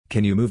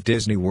Can you move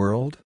Disney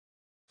World?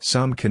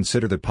 Some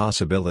consider the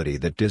possibility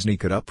that Disney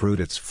could uproot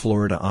its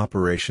Florida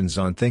operations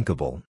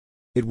unthinkable.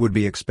 It would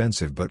be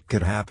expensive but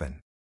could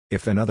happen.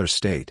 If another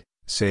state,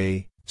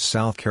 say,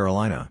 South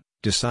Carolina,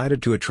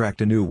 decided to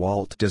attract a new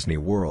Walt Disney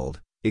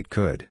World, it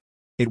could.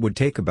 It would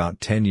take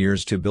about 10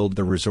 years to build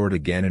the resort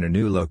again in a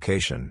new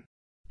location.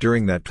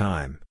 During that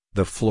time,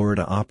 the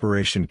Florida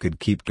operation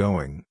could keep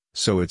going,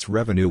 so its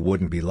revenue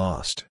wouldn't be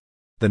lost.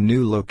 The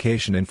new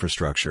location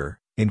infrastructure,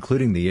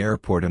 including the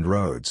airport and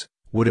roads,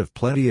 would have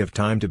plenty of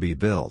time to be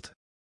built.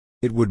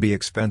 It would be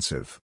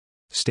expensive.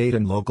 State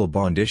and local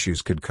bond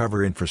issues could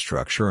cover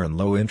infrastructure and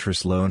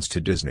low-interest loans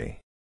to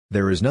Disney.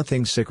 There is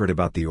nothing secret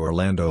about the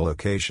Orlando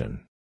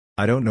location.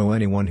 I don't know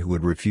anyone who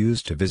would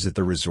refuse to visit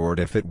the resort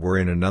if it were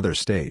in another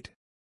state.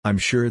 I'm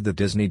sure that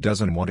Disney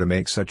doesn't want to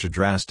make such a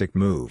drastic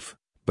move,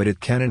 but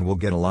it can and will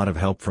get a lot of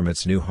help from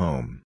its new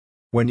home.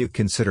 When you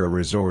consider a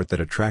resort that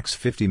attracts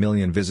 50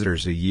 million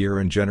visitors a year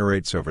and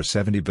generates over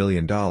 $70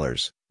 billion,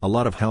 a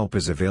lot of help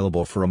is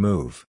available for a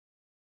move.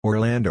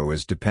 Orlando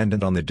is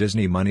dependent on the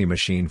Disney money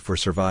machine for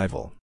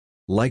survival.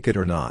 Like it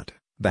or not,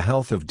 the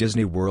health of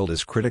Disney World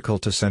is critical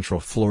to Central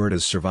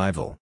Florida's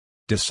survival.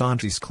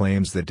 DeSantis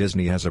claims that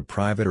Disney has a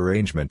private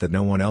arrangement that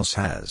no one else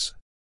has.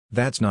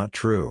 That's not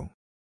true.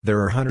 There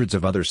are hundreds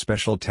of other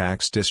special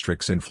tax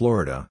districts in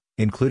Florida,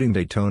 including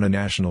Daytona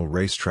National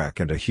Racetrack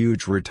and a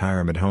huge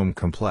retirement home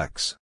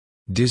complex.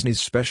 Disney's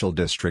special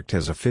district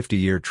has a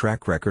 50-year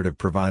track record of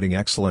providing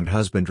excellent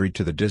husbandry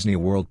to the Disney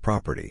World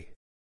property.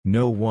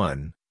 No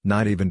one,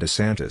 not even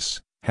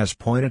DeSantis, has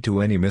pointed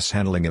to any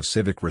mishandling of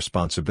civic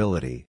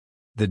responsibility.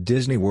 The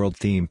Disney World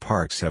theme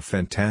parks have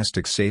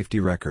fantastic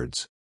safety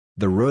records.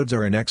 The roads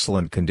are in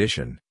excellent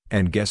condition,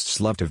 and guests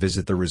love to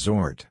visit the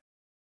resort.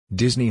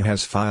 Disney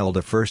has filed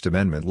a First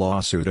Amendment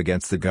lawsuit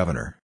against the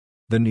governor.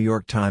 The New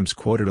York Times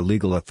quoted a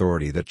legal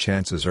authority that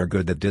chances are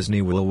good that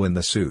Disney will win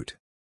the suit.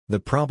 The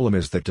problem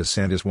is that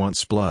DeSantis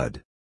wants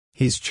blood.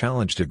 He's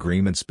challenged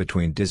agreements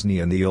between Disney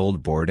and the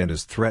old board and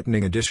is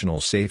threatening additional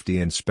safety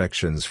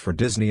inspections for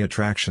Disney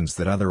attractions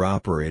that other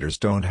operators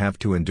don't have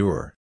to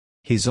endure.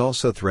 He's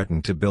also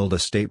threatened to build a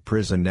state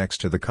prison next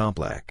to the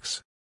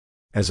complex.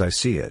 As I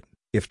see it,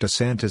 if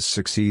DeSantis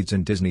succeeds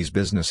and Disney's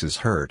business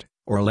is hurt,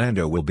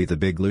 Orlando will be the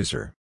big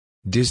loser.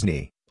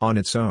 Disney, on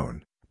its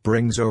own,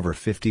 brings over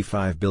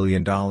 $55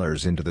 billion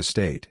into the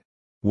state.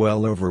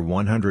 Well over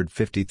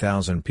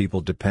 150,000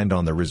 people depend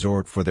on the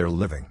resort for their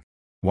living.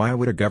 Why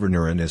would a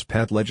governor and his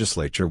pet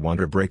legislature want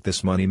to break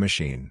this money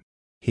machine?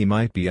 He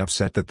might be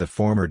upset that the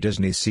former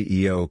Disney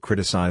CEO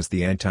criticized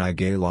the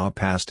anti-gay law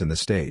passed in the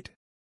state.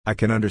 I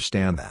can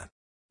understand that.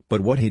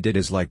 But what he did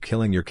is like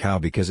killing your cow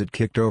because it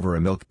kicked over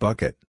a milk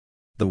bucket.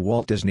 The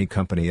Walt Disney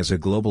Company is a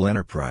global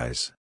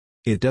enterprise.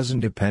 It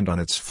doesn't depend on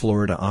its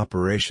Florida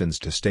operations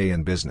to stay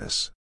in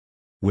business.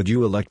 Would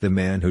you elect the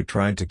man who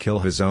tried to kill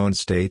his own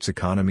state's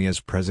economy as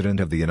President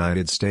of the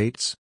United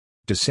States?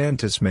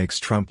 DeSantis makes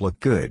Trump look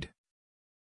good,